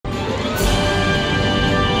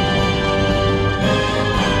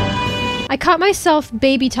I caught myself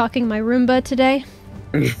baby talking my Roomba today.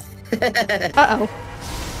 Uh-oh.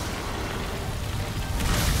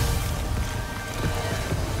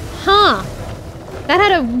 Huh. That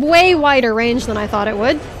had a way wider range than I thought it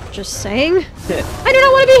would. Just saying. I do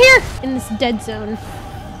not want to be here! In this dead zone.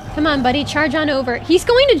 Come on, buddy, charge on over. He's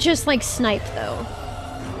going to just, like, snipe, though.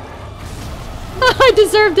 I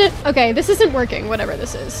deserved it! Okay, this isn't working, whatever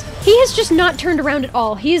this is. He has just not turned around at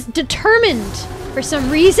all. He is determined for some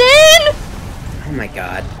reason! Oh my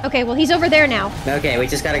god. Okay, well, he's over there now. Okay, we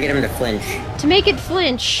just gotta get him to flinch. To make it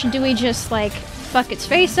flinch, do we just, like, fuck its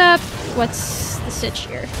face up? What's the sitch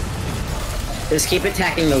here? Just keep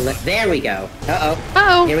attacking the there we go. Uh-oh.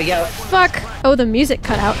 Uh-oh. Here we go. Fuck. Oh, the music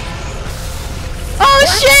cut out. Oh,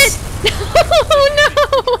 what? Shit! Oh,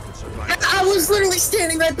 no! I was literally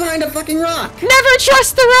standing right behind a fucking rock! Never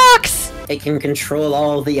trust the rocks! It can control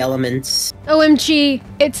all the elements. OMG,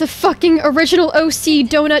 it's a fucking original OC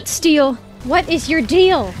donut steel. What is your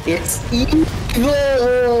deal? It's evil!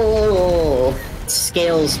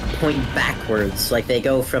 Scales point backwards, like they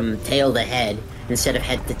go from tail to head instead of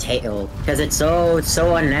head to tail. Because it's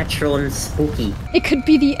so unnatural and spooky. It could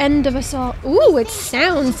be the end of us all. Ooh, it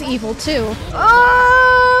sounds evil too.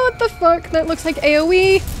 Oh, what the fuck? That looks like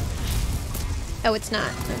AoE. Oh, it's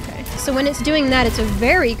not. Okay. So when it's doing that, it's a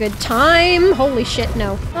very good time. Holy shit,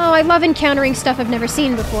 no. Oh, I love encountering stuff I've never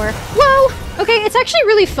seen before. Whoa! Okay, it's actually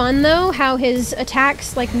really fun, though, how his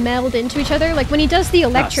attacks, like, meld into each other. Like, when he does the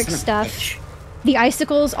electric stuff, the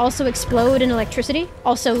icicles also explode in electricity.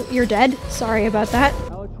 Also, you're dead. Sorry about that.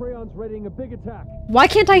 Alatreon's readying a big attack. Why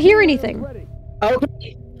can't I hear anything?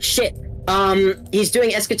 Okay. Shit. He's doing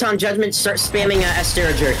Eschaton Judgment, start spamming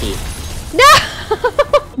Estera Jerky.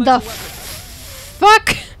 No! The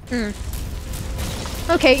fuck?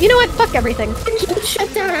 Okay, you know what? Fuck everything. You can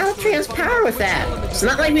shut down Alatreon's power with that. It's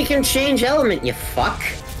not like we can change element, you fuck.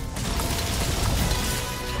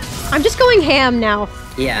 I'm just going ham now.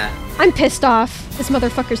 Yeah. I'm pissed off. This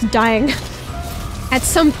motherfucker's dying. At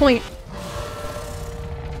some point.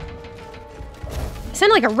 It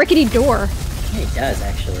sounded like a rickety door. Yeah, it does,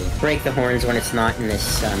 actually. Break the horns when it's not in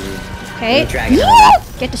this, okay. dragon.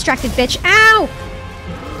 Get distracted, bitch. Ow!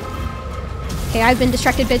 Okay, I've been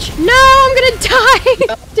distracted, bitch. No, I'm gonna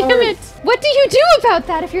die! Damn it! What do you do about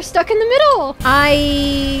that if you're stuck in the middle?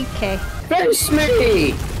 Okay. Face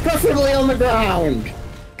me! Preferably on the ground!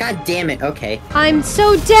 God damn it, okay. I'm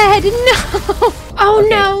so dead! No! Oh okay.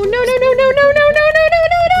 No, no, no, no, no, no, no, no, no, no, no,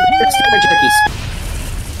 no, no!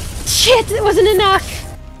 Shit, it wasn't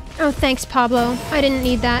enough! Oh, thanks, Pablo. I didn't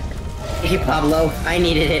need that. Hey, Pablo, I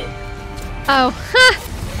needed it. Oh, ha!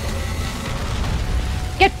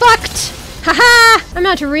 Get fucked! Haha! I'm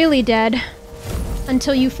not really dead.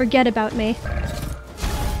 Until you forget about me.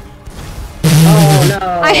 Oh no!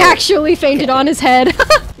 I actually fainted on his head.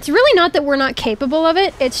 It's really not that we're not capable of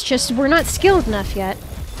it, it's just we're not skilled enough yet.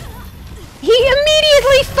 He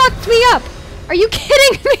immediately fucked me up! Are you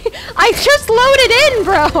kidding me? I just loaded in,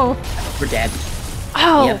 bro! We're dead.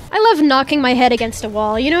 Oh, yeah. I love knocking my head against a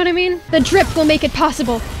wall, you know what I mean? The drip will make it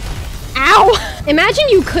possible. Ow! Imagine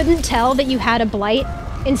you couldn't tell that you had a blight.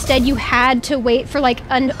 Instead, you had to wait for, like,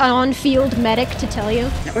 an on-field medic to tell you.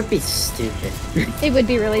 That would be stupid. It would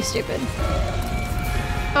be really stupid.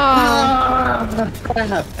 Oh.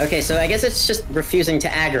 Okay, so I guess it's just refusing to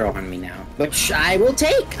aggro on me now. Which I will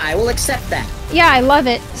take. I will accept that. Yeah, I love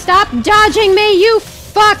it. Stop dodging me, you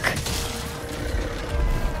fuck!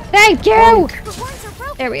 Thank you!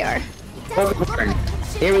 There we are.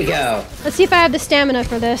 Here we go. Let's see if I have the stamina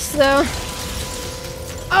for this, though.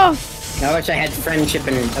 Oh, I wish I had friendship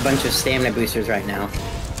and a bunch of stamina boosters right now.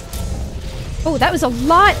 oh, that was a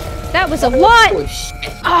lot! That was a lot! Oh,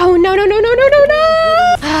 shit. Oh, no, no, no, no, no, no,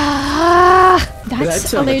 no! Ah,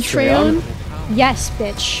 that's Alatreon. Yes,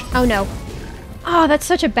 bitch. Oh, no. Oh, that's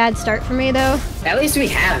such a bad start for me, though. At least we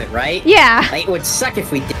have it, right? Yeah. Like, it would suck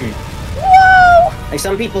if we didn't. Whoa! Like,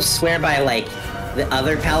 some people swear by, like, the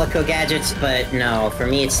other Palico gadgets, but no, for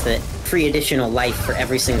me it's the free additional life for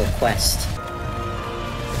every single quest.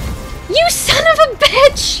 You son of a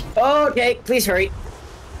bitch! Okay, please hurry.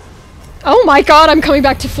 Oh my god, I'm coming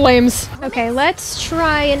back to flames. Okay, let's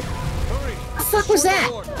try and... What the fuck was that?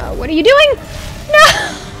 What are you doing? No!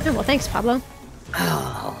 Oh, well, thanks, Pablo.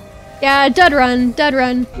 Oh. Yeah, dud run, dud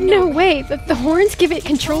run. No way, the horns give it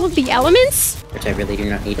control of the elements? Which I really do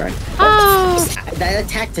not need right. Oh. That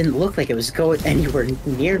attack didn't look like it was going anywhere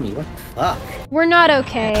near me. What the fuck? We're not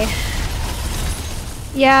okay.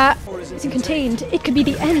 Yeah, it's contained. It could be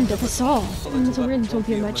the end of us all. The horns will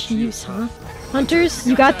be of much use, huh? Hunters,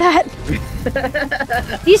 you got that?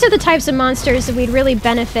 These are the types of monsters that we'd really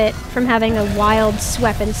benefit from having a wild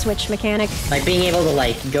weapon switch mechanic. Like being able to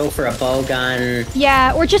like go for a bow gun.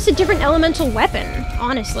 Yeah, or just a different elemental weapon,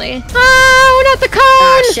 honestly. Oh, not the cone!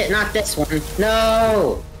 Ah, shit, not this one.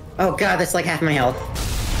 No! Oh god, that's like half my health.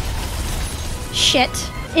 Shit.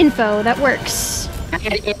 Info, that works.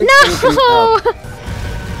 No!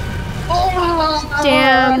 Oh,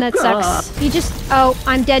 damn, that sucks. You just... Oh,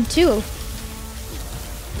 I'm dead too.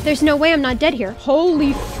 There's no way I'm not dead here.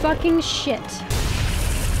 Holy fucking shit.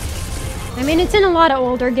 I mean, it's in a lot of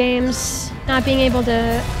older games, not being able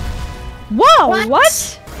to... Whoa,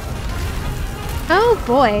 what? Oh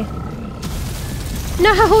boy.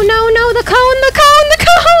 No, the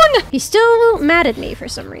cone! He's still mad at me for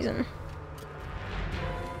some reason.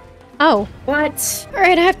 Oh. What?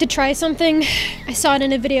 Alright, I have to try something. I saw it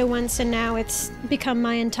in a video once and now it's become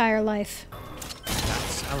my entire life.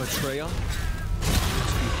 That's Alatreon.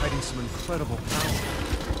 Must be hiding some incredible power.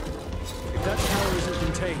 If that power isn't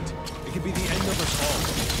contained, it could be the end of us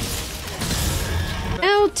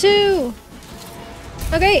all. L2!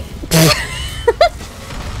 Okay.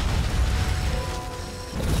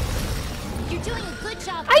 You're doing a good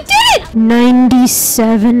job. I did it!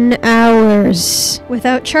 97 hours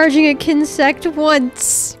without charging a Kinsect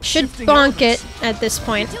once. Should bonk it at this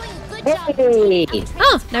point. Doing a good job. Hey!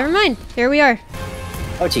 Oh, never mind. Here we are.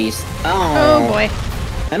 Oh jeez. Oh boy.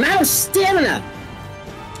 I'm out of stamina!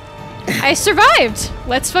 I survived!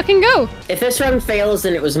 Let's fucking go. If this run fails,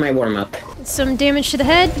 then it was my warm-up. Some damage to the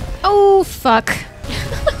head. Oh, fuck.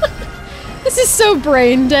 This is so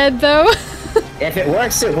brain dead, though. If it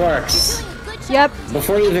works, it works. Doing a good job. Yep.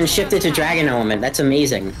 Before you even shifted to Dragon Element, that's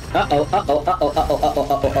amazing. Uh-oh, uh-oh, uh-oh, uh-oh, uh-oh,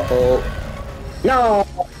 uh-oh, uh-oh. No!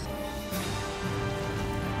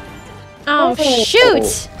 Oh,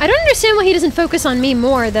 shoot! I don't understand why he doesn't focus on me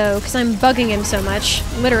more, though, because I'm bugging him so much.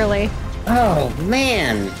 Literally. Oh,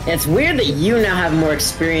 man. It's weird that you now have more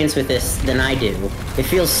experience with this than I do. It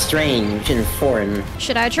feels strange and foreign.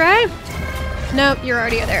 Should I try? Nope, you're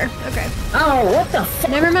already there. Okay. Oh, what the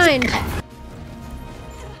fuck? Never mind.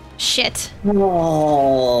 Shit.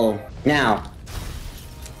 Oh. Now.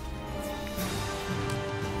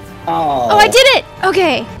 Oh. Oh, I did it!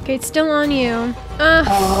 Okay. Okay, it's still on you.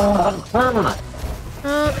 Oh,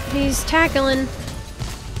 he's tackling.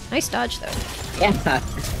 Nice dodge, though. Yeah,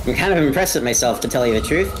 I'm kind of impressed with myself, to tell you the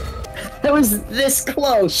truth. That was this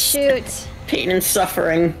close. Shoot. Pain and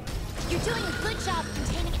suffering. You're doing a good job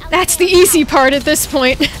containing That's the easy part at this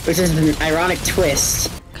point. Which is an ironic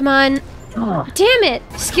twist. Come on. Oh. Damn it!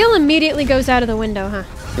 Skill immediately goes out of the window, huh?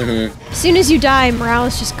 Mm-hmm. As soon as you die, morale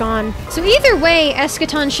is just gone. So either way,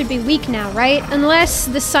 Eschaton should be weak now, right? Unless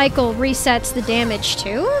the cycle resets the damage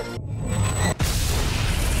too?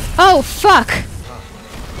 Oh, fuck!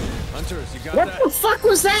 Hunters, you got What that? the fuck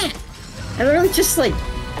was that? I really just like...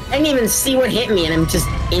 I didn't even see what hit me and I'm just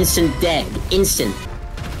instant dead. Instant.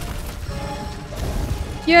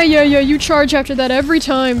 Yeah, you charge after that every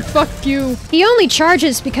time. Fuck you. He only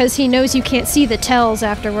charges because he knows you can't see the tells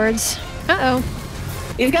afterwards. Uh-oh.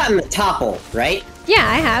 You've gotten the topple, right? Yeah,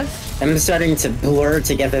 I have. I'm starting to blur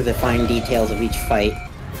together the fine details of each fight.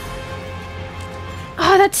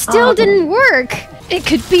 Oh, that still didn't work! It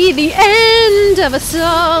could be the end of us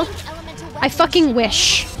all! I fucking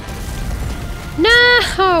wish.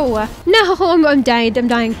 No! No, I'm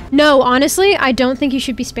dying. No, honestly, I don't think you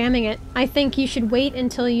should be spamming it. I think you should wait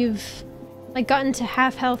until you've, like, gotten to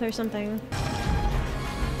half health or something.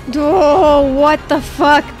 Oh, what the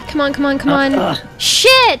fuck? Come on.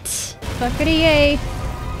 Shit! Fuckity yay.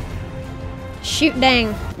 Shoot,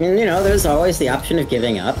 dang. And you know, there's always the option of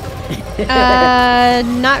giving up.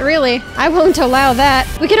 Not really. I won't allow that.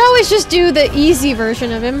 We could always just do the easy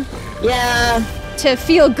version of him Yeah, to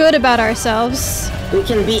feel good about ourselves. we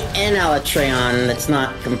can beat an Alatreon that's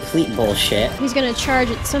not complete bullshit. He's gonna charge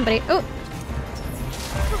at somebody. Oh!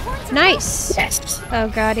 Nice! Yes. Oh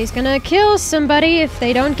god, he's gonna kill somebody if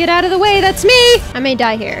they don't get out of the way. That's me! I may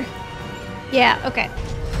die here. Yeah, okay.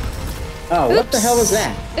 Oh, what the hell was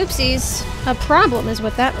that? Oopsies. A problem is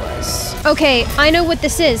what that was. Okay, I know what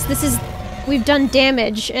this is. We've done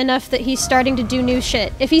damage enough that he's starting to do new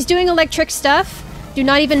shit. If he's doing electric stuff, do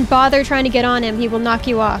not even bother trying to get on him. He will knock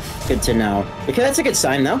you off. Good to know. Okay, that's a good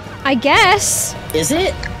sign, though. I guess. Is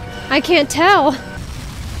it? I can't tell.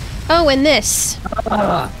 Oh, and this.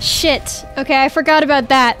 Shit. Okay, I forgot about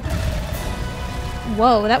that.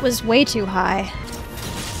 Whoa, that was way too high.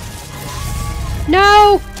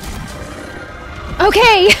 No!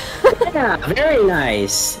 Okay! Yeah, very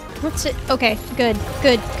nice. What's it? Okay, good.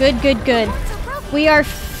 We are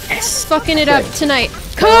Yes. fucking it up tonight.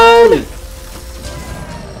 Cone!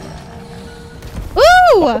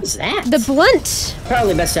 Ooh! What's that? The blunt!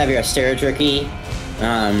 Probably best to have your Astera jerky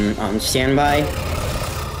on standby.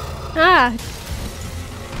 Ah.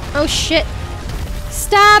 Oh shit.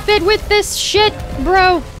 Stop it with this shit,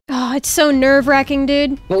 bro! Oh, it's so nerve-wracking,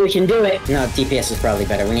 dude. But we can do it! No, DPS is probably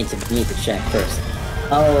better. We need to check first.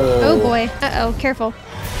 Oh. Oh boy. Uh-oh, careful.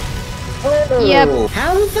 Oh. Yep.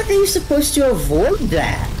 How the fuck are you supposed to avoid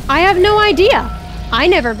that? I have no idea. I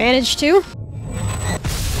never managed to.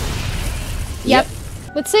 Yep.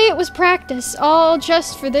 Let's say it was practice, all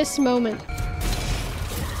just for this moment.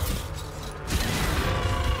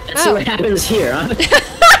 Let's see what happens here, huh?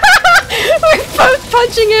 We're both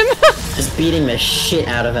punching him! Just beating the shit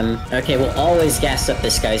out of him. Okay, we'll always gas up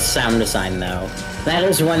this guy's sound design, though. That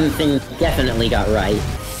is one thing we definitely got right.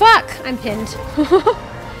 Fuck! I'm pinned.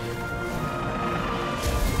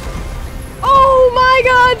 Oh my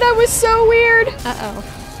god, that was so weird! Uh-oh.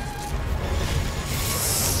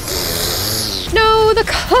 No, the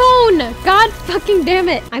cone! God fucking damn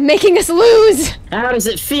it! I'm making us lose! How does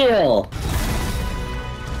it feel?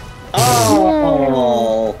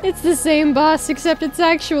 Oh! It's the same boss, except it's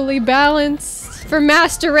actually balanced. For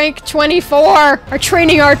Master Rank 24, our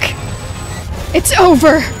training arc. It's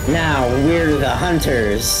over! Now we're the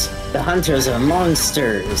hunters. The hunters of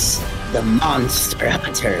monsters. The monster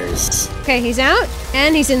hunters. Okay, he's out,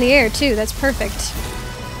 and he's in the air too, that's perfect.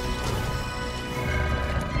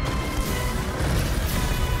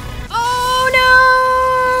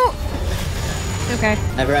 Oh no! Okay.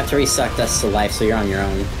 I forgot to resuck dust to life, so you're on your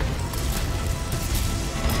own.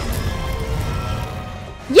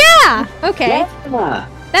 Yeah! Okay. Yeah.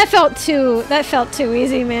 That felt too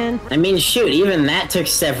easy, man. I mean, shoot, even that took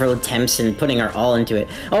several attempts and putting our all into it.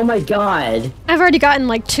 Oh my god! I've already gotten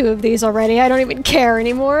like 2 of these already. I don't even care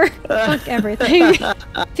anymore. Fuck everything.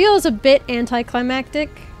 Feels a bit anticlimactic.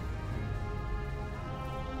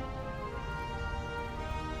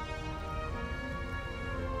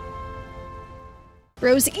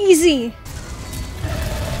 Rose easy.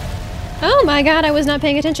 Oh my god, I was not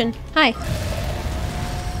paying attention. Hi.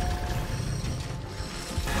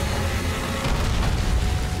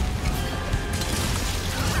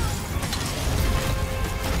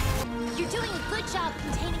 You're doing a good job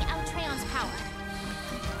containing Alatreon's power.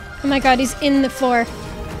 Oh my god, he's in the floor.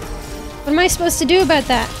 What am I supposed to do about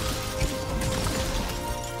that?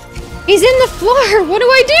 He's in the floor! What do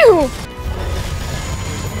I do?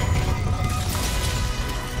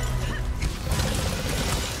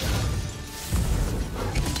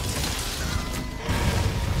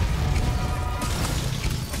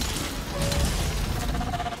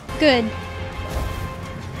 Good.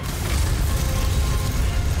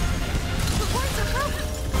 The horns are broken.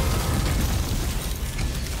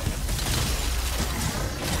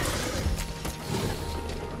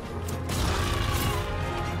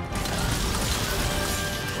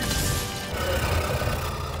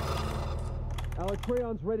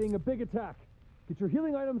 Alatreon's readying a big attack. Get your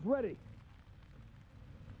healing items ready.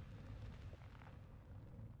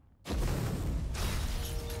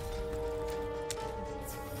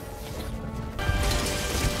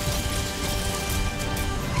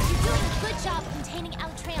 You're doing a good job containing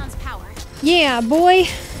Alatreon's power. Yeah, boy.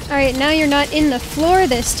 Alright, now you're not in the floor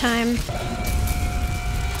this time.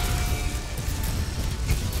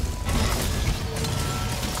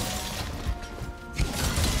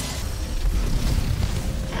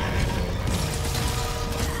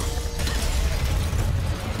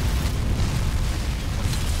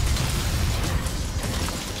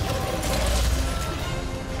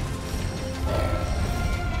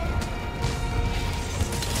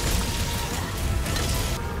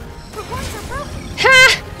 The horns are broken. Ha!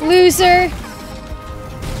 Loser!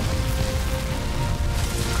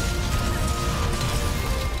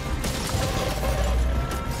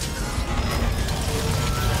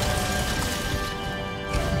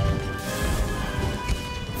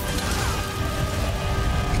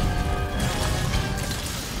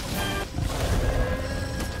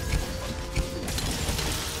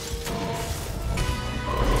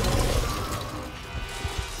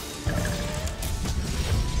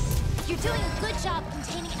 You're doing a good job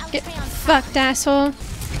containing Get Alatreon's power. fucked, asshole.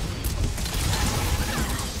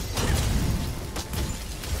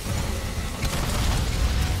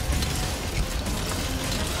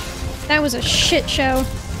 That was a shit show.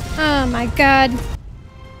 Oh my god.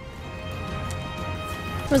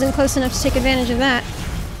 Wasn't close enough to take advantage of that.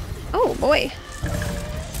 Oh boy.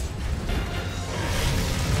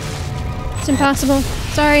 It's impossible.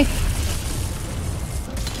 Sorry.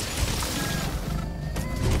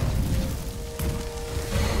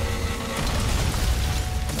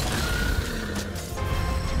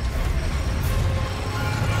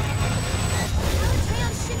 Alatreon's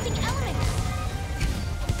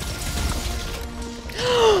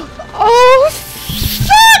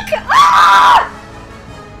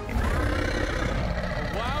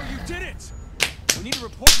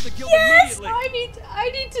immediately. I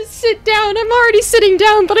need to sit down. I'm already sitting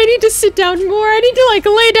down, but I need to sit down more. I need to like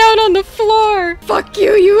lay down on the floor. Fuck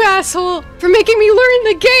you, you asshole, for making me learn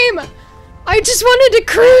the game. I just wanted to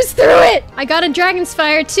cruise through it. I got a Dragon's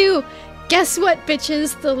Fire too. Guess what,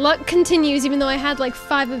 bitches? The luck continues, even though I had like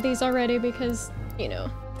 5 of these already because, you know.